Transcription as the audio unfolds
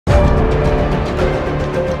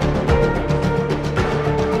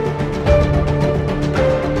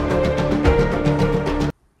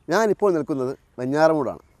ഞാനിപ്പോൾ നിൽക്കുന്നത്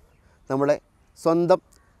വെഞ്ഞാറമൂടാണ്, നമ്മുടെ സ്വന്തം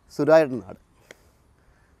സുരായുടെ നാട്.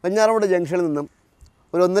 വെഞ്ഞാറമൂട് ജംഗ്ഷനിൽ നിന്നും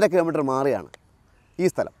ഒരു 1.5 കിലോമീറ്റർ മാറിയാണ് ഈ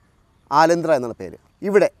സ്ഥലം. ആലന്ത്ര എന്നാണ് പേര്.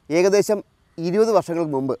 ഇവിടെ ഏകദേശം 20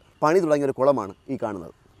 വർഷങ്ങൾക്ക് മുമ്പ് പണി തുടങ്ങിയ ഒരു കുളമാണ് ഈ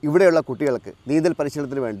കാണുന്നത്. ഇവിടെയുള്ള കുട്ടികൾക്ക് നീന്തൽ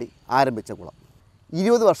പരിശീലനത്തിന് വേണ്ടി ആരംഭിച്ച കുളം.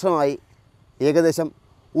 20 വർഷമായി ഏകദേശം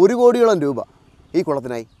 1 കോടിയോളം രൂപ ഈ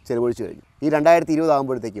കുളത്തിനായി ചെലവഴിച്ചു കഴിഞ്ഞു. ഈ 2020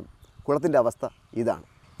 ആകുമ്പോഴത്തേക്കും കുളത്തിൻ്റെ അവസ്ഥ ഇതാണ്.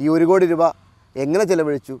 ഈ 1 കോടി രൂപ എങ്ങനെ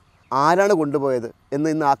ചെലവഴിച്ചു, ആരാണ് കൊണ്ടുപോയത് എന്ന്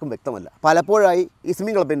ഇന്ന് ആർക്കും വ്യക്തമല്ല. പലപ്പോഴായി ഈ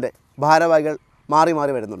സ്വിമ്മിംഗ് ക്ലബിൻ്റെ ഭാരവാഹികൾ മാറി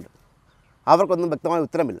മാറി വരുന്നുണ്ട്. അവർക്കൊന്നും വ്യക്തമായ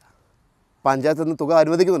ഉത്തരമില്ല. പഞ്ചായത്തിൽ നിന്ന് തുക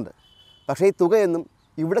അനുവദിക്കുന്നുണ്ട്, പക്ഷേ ഈ തുകയൊന്നും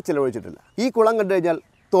ഇവിടെ ചിലവഴിച്ചിട്ടില്ല. ഈ കുളം കണ്ടു കഴിഞ്ഞാൽ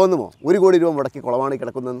തോന്നുമോ 1 കോടി രൂപ മുടക്കി കുളമാണ്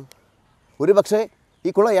കിടക്കുന്നതെന്ന്? ഒരു പക്ഷേ ഈ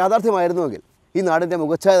കുളം യാഥാർത്ഥ്യമായിരുന്നുവെങ്കിൽ ഈ നാടിൻ്റെ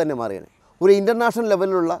മുഖച്ഛായ തന്നെ മാറിയേനെ. ഒരു ഇൻ്റർനാഷണൽ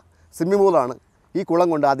ലെവലിലുള്ള സ്വിമ്മിംഗ് പൂളാണ് ഈ കുളം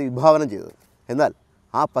കൊണ്ട് ആദ്യം വിഭാവനം ചെയ്തത്. എന്നാൽ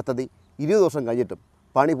ആ പദ്ധതി 20 വർഷം കഴിഞ്ഞിട്ടും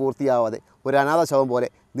പണി പൂർത്തിയാവാതെ ഒരു അനാഥ ശവം പോലെ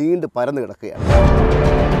നീണ്ടു പരന്നു കിടക്കുകയാണ്.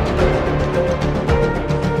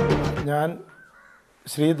 ഞാൻ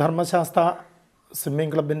ശ്രീധർമ്മശാസ്ത്ര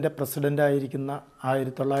സ്വിമ്മിംഗ് ക്ലബിൻ്റെ പ്രസിഡൻ്റായിരിക്കുന്ന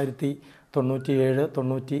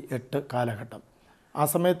 1997-98 കാലഘട്ടം. ആ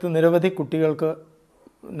സമയത്ത് നിരവധി കുട്ടികൾക്ക്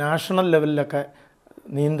നാഷണൽ ലെവലിലൊക്കെ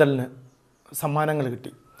നീന്തലിന് സമ്മാനങ്ങൾ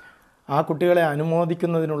കിട്ടി. ആ കുട്ടികളെ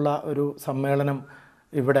അനുമോദിക്കുന്നതിനുള്ള ഒരു സമ്മേളനം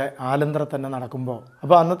ഇവിടെ ആലന്ത്ര തന്നെ നടക്കുമ്പോൾ,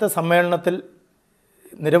 അപ്പോൾ അന്നത്തെ സമ്മേളനത്തിൽ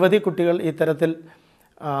നിരവധി കുട്ടികൾ ഇത്തരത്തിൽ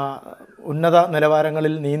ഉന്നത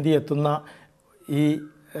നിലവാരങ്ങളിൽ നീന്തിയെത്തുന്ന ഈ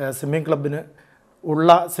സ്വിമ്മിംഗ് ക്ലബിന് ഉള്ള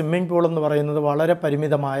സ്വിമ്മിംഗ് പൂൾ എന്ന് പറയുന്നത് വളരെ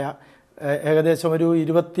പരിമിതമായ ഏകദേശം ഒരു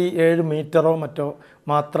 27 മീറ്ററോ മറ്റോ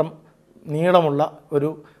മാത്രം നീളമുള്ള ഒരു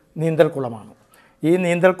നീന്തൽക്കുളമാണ്. ഈ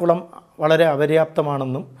നീന്തൽക്കുളം വളരെ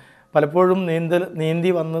അപര്യാപ്തമാണെന്നും പലപ്പോഴും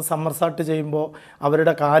നീന്തി വന്ന് സമ്മർസാട്ട് ചെയ്യുമ്പോൾ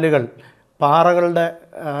അവരുടെ കാലുകൾ പാറകളുടെ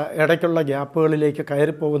ഇടയ്ക്കുള്ള ഗ്യാപ്പുകളിലേക്ക്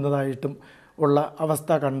കയറിപ്പോകുന്നതായിട്ടും ഉള്ള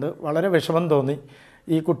അവസ്ഥ കണ്ട് വളരെ വിഷമം തോന്നി.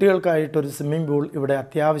 ഈ കുട്ടികൾക്കായിട്ടൊരു സ്വിമ്മിംഗ് പൂൾ ഇവിടെ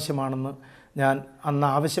അത്യാവശ്യമാണെന്ന് ഞാൻ അന്ന്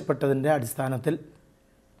ആവശ്യപ്പെട്ടതിൻ്റെ അടിസ്ഥാനത്തിൽ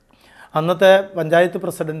അന്നത്തെ പഞ്ചായത്ത്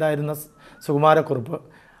പ്രസിഡൻ്റായിരുന്ന സുകുമാരക്കുറുപ്പ്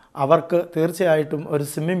അവർക്ക് തീർച്ചയായിട്ടും ഒരു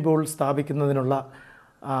സ്വിമ്മിംഗ് പൂൾ സ്ഥാപിക്കുന്നതിനുള്ള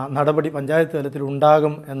നടപടി പഞ്ചായത്ത് തലത്തിൽ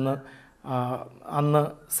ഉണ്ടാകും എന്ന് അന്ന്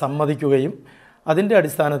സമ്മതിക്കുകയും അതിൻ്റെ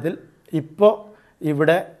അടിസ്ഥാനത്തിൽ ഇപ്പോൾ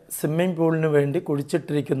ഇവിടെ സ്വിമ്മിംഗ് പൂളിന് വേണ്ടി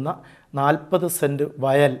കുഴിച്ചിട്ടിരിക്കുന്ന 40 സെൻറ്റ്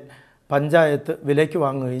വയൽ പഞ്ചായത്ത് വിലയ്ക്ക്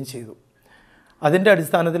വാങ്ങുകയും ചെയ്തു. അതിൻ്റെ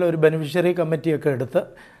അടിസ്ഥാനത്തിൽ ഒരു ബെനിഫിഷ്യറി കമ്മിറ്റിയൊക്കെ എടുത്ത്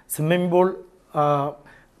സ്വിമ്മിംഗ് പൂൾ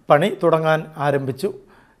പണി തുടങ്ങാൻ ആരംഭിച്ചു.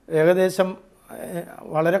 ഏകദേശം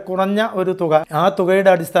വളരെ കുറഞ്ഞ ഒരു തുക, ആ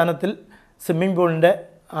തുകയുടെ അടിസ്ഥാനത്തിൽ സ്വിമ്മിംഗ് പൂളിൻ്റെ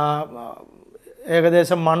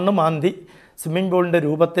ഏകദേശം മണ്ണ് മാന്തി സ്വിമ്മിംഗ് പൂളിൻ്റെ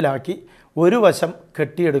രൂപത്തിലാക്കി ഒരു വശം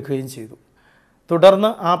കെട്ടിയെടുക്കുകയും ചെയ്തു. തുടർന്ന്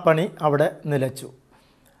ആ പണി അവിടെ നിലച്ചു.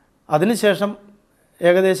 അതിനുശേഷം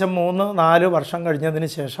ഏകദേശം 3-4 വർഷം കഴിഞ്ഞതിന്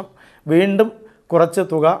ശേഷം വീണ്ടും കുറച്ച്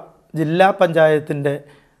തുക ജില്ലാ പഞ്ചായത്തിൻ്റെ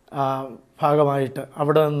ഭാഗമായിട്ട്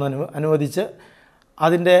അവിടെ നിന്ന് അനുവദിച്ച്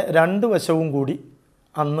അതിൻ്റെ 2 വശവും കൂടി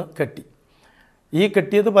അന്ന് കെട്ടി. ഈ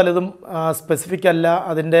കെട്ടിയത് പലതും സ്പെസിഫിക് അല്ല,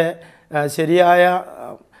 അതിൻ്റെ ശരിയായ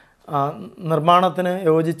നിർമ്മാണത്തിന്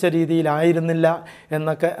യോജിച്ച രീതിയിലായിരുന്നില്ല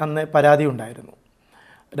എന്നൊക്കെ അന്ന് പരാതി ഉണ്ടായിരുന്നു.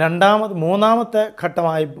 മൂന്നാമത്തെ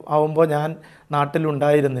ഘട്ടമായി ആവുമ്പോൾ ഞാൻ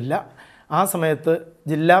നാട്ടിലുണ്ടായിരുന്നില്ല. ആ സമയത്ത്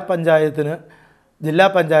ജില്ലാ പഞ്ചായത്ത്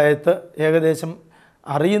ഏകദേശം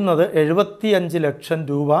അറിയുന്നത് 75 ലക്ഷം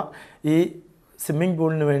രൂപ ഈ സ്വിമ്മിംഗ്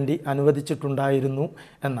പൂളിന് വേണ്ടി അനുവദിച്ചിട്ടുണ്ടായിരുന്നു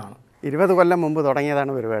എന്നാണ്. 20 കൊല്ലം മുമ്പ്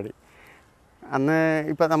തുടങ്ങിയതാണ് പരിപാടി. അന്ന്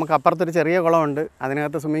ഇപ്പോൾ നമുക്ക് അപ്പുറത്തൊരു ചെറിയ കുളമുണ്ട്,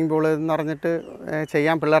 അതിനകത്ത് സ്വിമ്മിംഗ് പൂൾ എന്ന് പറഞ്ഞിട്ട്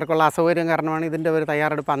ചെയ്യാൻ പിള്ളേർക്കുള്ള അസൗകര്യം കാരണമാണ് ഇതിൻ്റെ ഒരു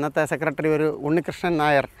തയ്യാറെടുപ്പ് അന്നത്തെ സെക്രട്ടറി ഒരു ഉണ്ണികൃഷ്ണൻ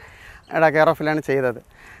നായർ കെയർ ഓഫിലാണ് ചെയ്തത്.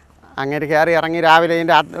 അങ്ങനെ കയറി ഇറങ്ങി രാവിലെ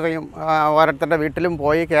ഇതിൻ്റെ ഓരോരുത്തരുടെ വീട്ടിലും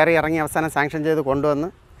പോയി കയറി ഇറങ്ങി അവസാനം സാങ്ഷൻ ചെയ്ത് കൊണ്ടുവന്ന്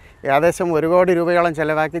ഏകദേശം 1 കോടി രൂപയോളം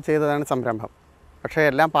ചിലവാക്കി ചെയ്തതാണ് സംരംഭം. പക്ഷേ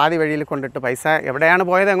എല്ലാം പാതി വഴിയിൽ കൊണ്ടിട്ട് പൈസ എവിടെയാണ്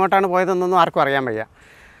പോയത്, എങ്ങോട്ടാണ് പോയതെന്നൊന്നും ആർക്കും അറിയാൻ വയ്യ.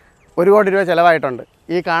 1 കോടി രൂപ ചിലവായിട്ടുണ്ട്.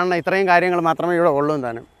 ഈ കാണുന്ന ഇത്രയും കാര്യങ്ങൾ മാത്രമേ ഇവിടെ ഉള്ളൂ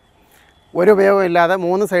താനും. ഒരു ഉപയോഗം ഇല്ലാതെ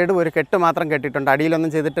 3 സൈഡും ഒരു കെട്ട് മാത്രം കെട്ടിയിട്ടുണ്ട്.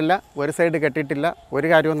 അടിയിലൊന്നും ചെയ്തിട്ടില്ല, ഒരു സൈഡ് കെട്ടിയിട്ടില്ല, ഒരു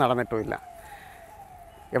കാര്യവും നടന്നിട്ടുമില്ല.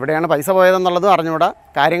 എവിടെയാണ് പൈസ പോയതെന്നുള്ളതും അറിഞ്ഞുകൂടാ,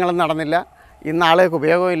 കാര്യങ്ങളൊന്നും നടന്നില്ല. ഇന്ന് ആളുകൾക്ക്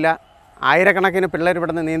ഉപയോഗമില്ല. ആയിരക്കണക്കിന് പിള്ളേർ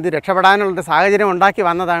ഇവിടുന്ന് നീന്തി രക്ഷപ്പെടാനുള്ളൊരു സാഹചര്യം ഉണ്ടാക്കി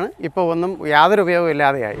വന്നതാണ്. ഇപ്പോൾ ഒന്നും യാതൊരു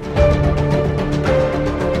ഉപയോഗമില്ലാതെയായി.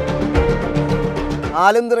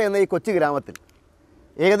 ആലന്ത്ര എന്ന ഈ കൊച്ചു ഗ്രാമത്തിൽ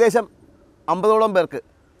ഏകദേശം 50ഓളം പേർക്ക്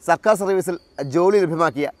സർക്കാർ സർവീസിൽ ജോലി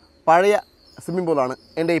ലഭ്യമാക്കിയ പഴയ സ്വിമ്മിംഗ് പൂളാണ്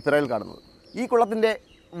എൻ്റെ ഈ പിറയിൽ കാണുന്നത്. ഈ കുളത്തിൻ്റെ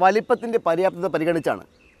വലിപ്പത്തിൻ്റെ പര്യാപ്തത പരിഗണിച്ചാണ്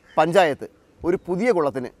പഞ്ചായത്ത് ഒരു പുതിയ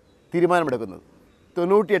കുളത്തിന് തീരുമാനമെടുക്കുന്നത്.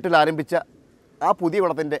 98-ൽ ആരംഭിച്ച ആ പുതിയ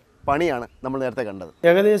കുളത്തിൻ്റെ പണിയാണ് നമ്മൾ നേരത്തെ കണ്ടത്.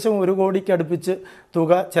 ഏകദേശം 1 കോടിക്ക് അടുപ്പിച്ച്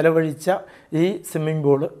തുക ചെലവഴിച്ച ഈ സ്വിമ്മിംഗ്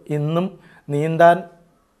പൂൾ ഇന്നും നീന്താൻ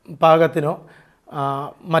പാകത്തിനോ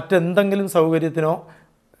മറ്റെന്തെങ്കിലും സൗകര്യത്തിനോ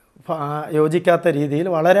യോജിക്കാത്ത രീതിയിൽ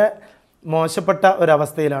വളരെ മോശപ്പെട്ട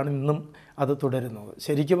ഒരവസ്ഥയിലാണ് ഇന്നും അത് തുടരുന്നത്.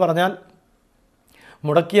 ശരിക്കു പറഞ്ഞാൽ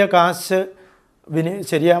മുടക്കിയ കാശ്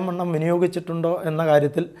ശരിയാവണ്ണം വിനിയോഗിച്ചിട്ടുണ്ടോ എന്ന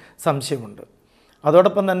കാര്യത്തിൽ സംശയമുണ്ട്.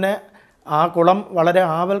 അതോടൊപ്പം തന്നെ ആ കുളം വളരെ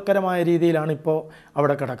ആപൽക്കരമായ രീതിയിലാണ് ഇപ്പോൾ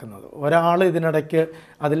അവിടെ കിടക്കുന്നത്. ഒരാൾ ഇതിനിടയ്ക്ക്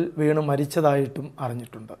അതിൽ വീണ് മരിച്ചതായിട്ടും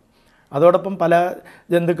അറിഞ്ഞിട്ടുണ്ട്. അതോടൊപ്പം പല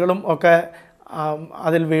ജന്തുക്കളും ഒക്കെ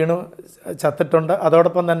അതിൽ വീണ് ചത്തിട്ടുണ്ട്.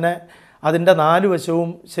 അതോടൊപ്പം തന്നെ അതിൻ്റെ 4 വശവും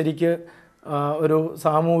ശരിക്ക് ഒരു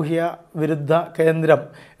സാമൂഹ്യ വിരുദ്ധ കേന്ദ്രം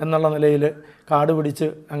എന്നുള്ള നിലയിൽ കാട് പിടിച്ച്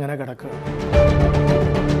അങ്ങനെ കിടക്കുക.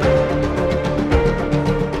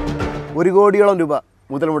 1 കോടിയോളം രൂപ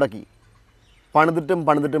മുതൽ മുടക്കി പണിതിട്ടും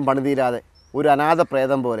പണിതീരാതെ ഒരു അനാഥ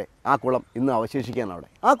പ്രേതം പോലെ ആ കുളം ഇന്ന് അവശേഷിക്കുകയാണ് അവിടെ.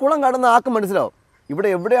 ആ കുളം കാണുന്ന ആർക്കും മനസ്സിലാവും ഇവിടെ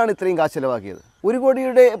എവിടെയാണ് ഇത്രയും കാശ് ചിലവാക്കിയത്. 1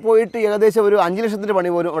 കോടിയുടെ പോയിട്ട് ഏകദേശം ഒരു 5 ലക്ഷത്തിൻ്റെ പണി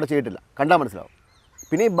പോലും അവിടെ ചെയ്തിട്ടില്ല, കണ്ടാൽ മനസ്സിലാവും.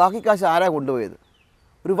 പിന്നെ ഈ ബാക്കി കാശ് ആരാ കൊണ്ടുപോയത്?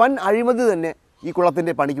 ഒരു വൻ അഴിമതി തന്നെ ഈ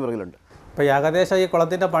കുളത്തിൻ്റെ പണിക്ക് പുറകിലുണ്ട്. ഇപ്പോൾ ഏകദേശം ഈ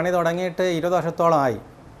കുളത്തിൻ്റെ പണി തുടങ്ങിയിട്ട് 20 വർഷത്തോളമായി.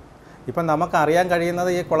 ഇപ്പം നമുക്കറിയാൻ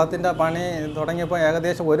കഴിയുന്നത് ഈ കുളത്തിൻ്റെ പണി തുടങ്ങിയപ്പോൾ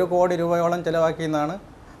ഏകദേശം 1 കോടി രൂപയോളം ചിലവാക്കിയെന്നാണ്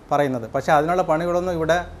പറയുന്നത്. പക്ഷേ അതിനുള്ള പണികളൊന്നും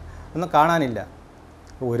ഇവിടെ ഒന്നും കാണാനില്ല.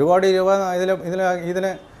 1 കോടി രൂപ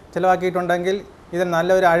ഇതിന് ചിലവാക്കിയിട്ടുണ്ടെങ്കിൽ ഇതിൽ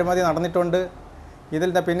നല്ലൊരു അഴിമതി നടന്നിട്ടുണ്ട്.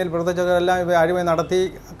 ഇതിൻ്റെ പിന്നിൽ പ്രവർത്തിച്ചവരെല്ലാം ഇവ അഴിമതി നടത്തി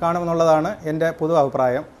കാണുമെന്നുള്ളതാണ് എൻ്റെ പൊതു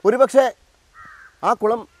അഭിപ്രായം. ഒരുപക്ഷെ ആ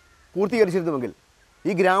കുളം പൂർത്തീകരിച്ചിരുന്നുവെങ്കിൽ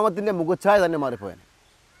ഈ ഗ്രാമത്തിൻ്റെ മുഖച്ഛായ തന്നെ മാറിപ്പോയേനെ.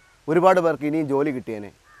 ഒരുപാട് പേർക്ക് ഇനിയും ജോലി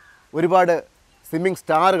കിട്ടിയേനെ. ഒരുപാട് സ്വിമ്മിംഗ്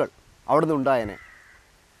സ്റ്റാറുകൾ അവിടെ നിന്ന് ഉണ്ടായേനെ.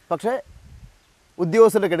 പക്ഷേ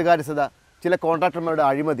ഉദ്യോഗസ്ഥരുടെ കെടുകാര്യസ്ഥത, ചില കോൺട്രാക്ടർമാരുടെ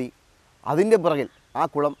അഴിമതി, അതിൻ്റെ പുറകിൽ ആ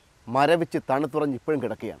കുളം മരവിച്ച് തണുത്തുറഞ്ഞ് ഇപ്പോഴും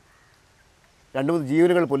കിടക്കുകയാണ്. 2-3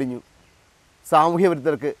 ജീവനുകൾ പൊലിഞ്ഞു. സാമൂഹ്യ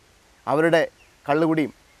വിരുദ്ധർക്ക് അവരുടെ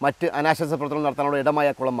കള്ളുകുടിയും മറ്റ് അനാശാസ്യ പ്രവർത്തനങ്ങൾ നടത്താനുള്ള ഇടമായ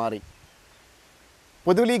കുളം മാറി.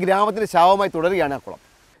 പൊതുവിൽ ഈ ഗ്രാമത്തിൻ്റെ ശാപമായി തുടരുകയാണ് ആ കുളം.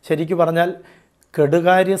 ശരിക്കു പറഞ്ഞാൽ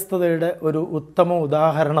കെടുകാര്യസ്ഥതയുടെ ഒരു ഉത്തമ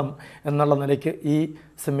ഉദാഹരണം എന്നുള്ള നിലയ്ക്ക് ഈ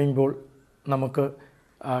സ്വിമ്മിംഗ് പൂൾ നമുക്ക്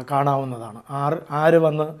കാണാവുന്നതാണ്. ആര്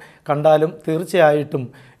വന്ന് കണ്ടാലും തീർച്ചയായിട്ടും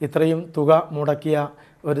ഇത്രയും തുക മുടക്കിയ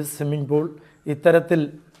ഒരു സ്വിമ്മിംഗ് പൂൾ ഇത്തരത്തിൽ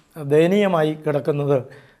ദയനീയമായി കിടക്കുന്നത്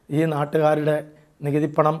ഈ നാട്ടുകാരുടെ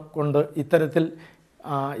നികുതിപ്പണം കൊണ്ട് ഇത്തരത്തിൽ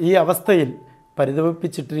ഈ അവസ്ഥയിൽ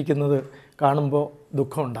പരിതപിപ്പിച്ചിട്ടിരിക്കുന്നത് കാണുമ്പോൾ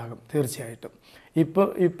ദുഃഖമുണ്ടാകും തീർച്ചയായിട്ടും.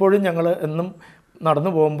 ഇപ്പോഴും ഞങ്ങൾ എന്നും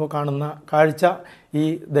നടന്നു പോകുമ്പോൾ കാണുന്ന കാഴ്ച ഈ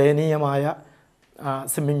ദയനീയമായ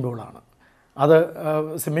സ്വിമ്മിംഗ് പൂളാണ്. അത്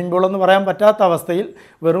സ്വിമ്മിംഗ് പൂളെന്ന് പറയാൻ പറ്റാത്ത അവസ്ഥയിൽ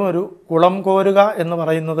വെറും ഒരു കുളം കോരുക എന്ന്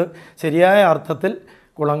പറയുന്നത് ശരിയായ അർത്ഥത്തിൽ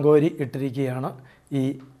കുളം കോരി ഇട്ടിരിക്കുകയാണ് ഈ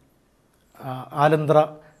ആലന്ത്ര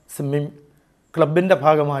സ്വിമ്മിംഗ് ക്ലബിൻ്റെ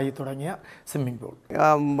ഭാഗമായി തുടങ്ങിയ സ്വിമ്മിംഗ് പൂൾ.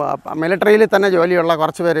 മിലിറ്ററിയിൽ തന്നെ ജോലിയുള്ള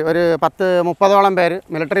കുറച്ച് പേര്, ഒരു 10-30ഓളം പേര്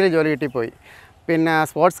മിലിറ്ററിയിൽ ജോലി കിട്ടിപ്പോയി. പിന്നെ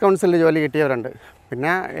സ്പോർട്സ് കൗൺസിലിൽ ജോലി കിട്ടിയവരുണ്ട്.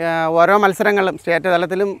 പിന്നെ ഓരോ മത്സരങ്ങളിലും സ്റ്റേറ്റ്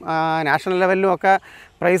തലത്തിലും നാഷണൽ ലെവലിലും ഒക്കെ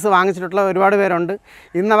പ്രൈസ് വാങ്ങിച്ചിട്ടുള്ള ഒരുപാട് പേരുണ്ട്.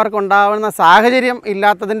 ഇന്നവർക്കുണ്ടാവുന്ന സാഹചര്യം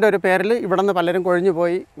ഇല്ലാത്തതിൻ്റെ ഒരു പേരിൽ ഇവിടെ നിന്ന് പലരും കൊഴിഞ്ഞു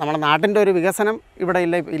പോയി. നമ്മുടെ നാട്ടിൻ്റെ ഒരു വികസനം ഇവിടെ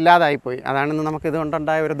ഇല്ലാതായിപ്പോയി. അതാണ് ഇന്ന്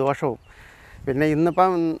നമുക്കിതുകൊണ്ടുണ്ടായ ഒരു ദോഷവും. പിന്നെ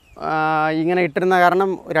ഇന്നിപ്പം ഇങ്ങനെ ഇട്ടിരുന്ന കാരണം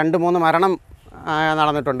 2-3 മരണം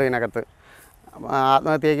നടന്നിട്ടുണ്ട്. ഇതിനകത്ത്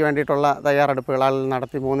ആത്മഹത്യയ്ക്ക് വേണ്ടിയിട്ടുള്ള തയ്യാറെടുപ്പുകൾ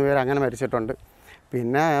നടത്തി 3 പേര് അങ്ങനെ മരിച്ചിട്ടുണ്ട്.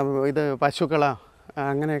 പിന്നെ ഇത് പശുക്കൾ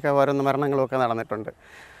അങ്ങനെയൊക്കെ ഓരോന്ന് മരണങ്ങളുമൊക്കെ നടന്നിട്ടുണ്ട്.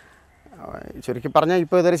 ചുരുക്കി പറഞ്ഞാൽ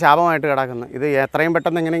ഇപ്പോൾ ഇതൊരു ശാപമായിട്ട് കിടക്കുന്നു. ഇത് എത്രയും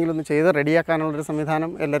പെട്ടെന്ന് എങ്ങനെയെങ്കിലും ഒന്ന് ചെയ്ത് റെഡിയാക്കാനുള്ളൊരു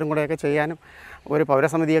സംവിധാനം എല്ലാവരും കൂടെയൊക്കെ ചെയ്യാനും ഒരു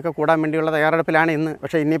പൗരസമിതിയൊക്കെ കൂടാൻ വേണ്ടിയുള്ള തയ്യാറെടുപ്പിലാണ് ഇന്ന്.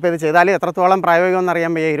 പക്ഷേ ഇനിയിപ്പോൾ ഇത് ചെയ്താൽ എത്രത്തോളം പ്രായോഗികമെന്ന്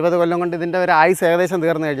അറിയാൻ വയ്യ. 20 കൊല്ലം കൊണ്ട് ഇതിൻ്റെ ഒരു ആയുസ് ഏകദേശം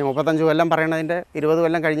തീർന്നു കഴിഞ്ഞു. 35 കൊല്ലം പറയണതിൻ്റെ 20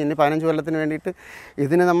 കൊല്ലം കഴിഞ്ഞ് ഇനി 15 കൊല്ലത്തിന് വേണ്ടിയിട്ട്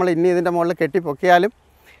ഇതിന് നമ്മൾ ഇനി ഇതിൻ്റെ മുകളിൽ കെട്ടിപ്പൊക്കിയാലും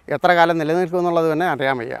എത്ര കാലം നിലനിൽക്കുമെന്നുള്ളത് തന്നെ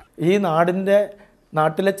അറിയാൻ വയ്യ. ഈ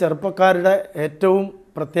നാട്ടിലെ ചെറുപ്പക്കാരുടെ ഏറ്റവും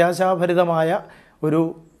പ്രത്യാശാഭരിതമായ ഒരു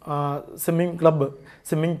സ്വിമ്മിംഗ് ക്ലബ്ബ്,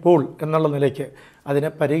 സ്വിമ്മിംഗ് പൂൾ എന്നുള്ള നിലയ്ക്ക് അതിനെ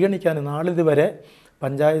പരിഗണിക്കാൻ നാളിതുവരെ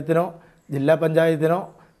പഞ്ചായത്തിനോ ജില്ലാ പഞ്ചായത്തിനോ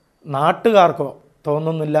നാട്ടുകാർക്കോ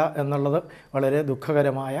തോന്നുന്നില്ല എന്നുള്ളത് വളരെ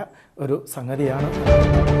ദുഃഖകരമായ ഒരു സംഗതിയാണ്.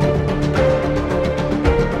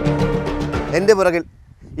 എൻ്റെ പുറകിൽ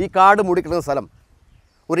ഈ കാട് മൂടിക്കിടക്കുന്ന സ്ഥലം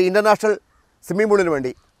ഒരു ഇൻ്റർനാഷണൽ സ്വിമ്മിംഗ് പൂളിന്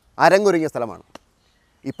വേണ്ടി അരങ്ങൊരുങ്ങിയ സ്ഥലമാണ്.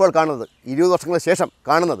 ഇപ്പോൾ കാണുന്നത് 20 വർഷങ്ങൾക്ക് ശേഷം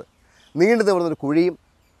കാണുന്നത് നീണ്ടു നിവർന്നൊരു കുഴിയും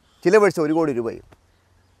ചിലവഴിച്ച 1 കോടി രൂപയും,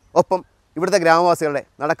 ഒപ്പം ഇവിടുത്തെ ഗ്രാമവാസികളുടെ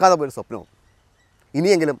നടക്കാതെ പോയൊരു സ്വപ്നവും.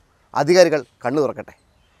 ഇനിയെങ്കിലും അധികാരികൾ കണ്ണു തുറക്കട്ടെ.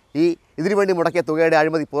 ഇതിനു വേണ്ടി മുടക്കിയ തുകയുടെ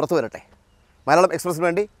അഴിമതി പുറത്തു വരട്ടെ. മലയാളം എക്സ്പ്രസിന്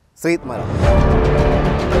വേണ്ടി ശ്രീത് മലയാളം.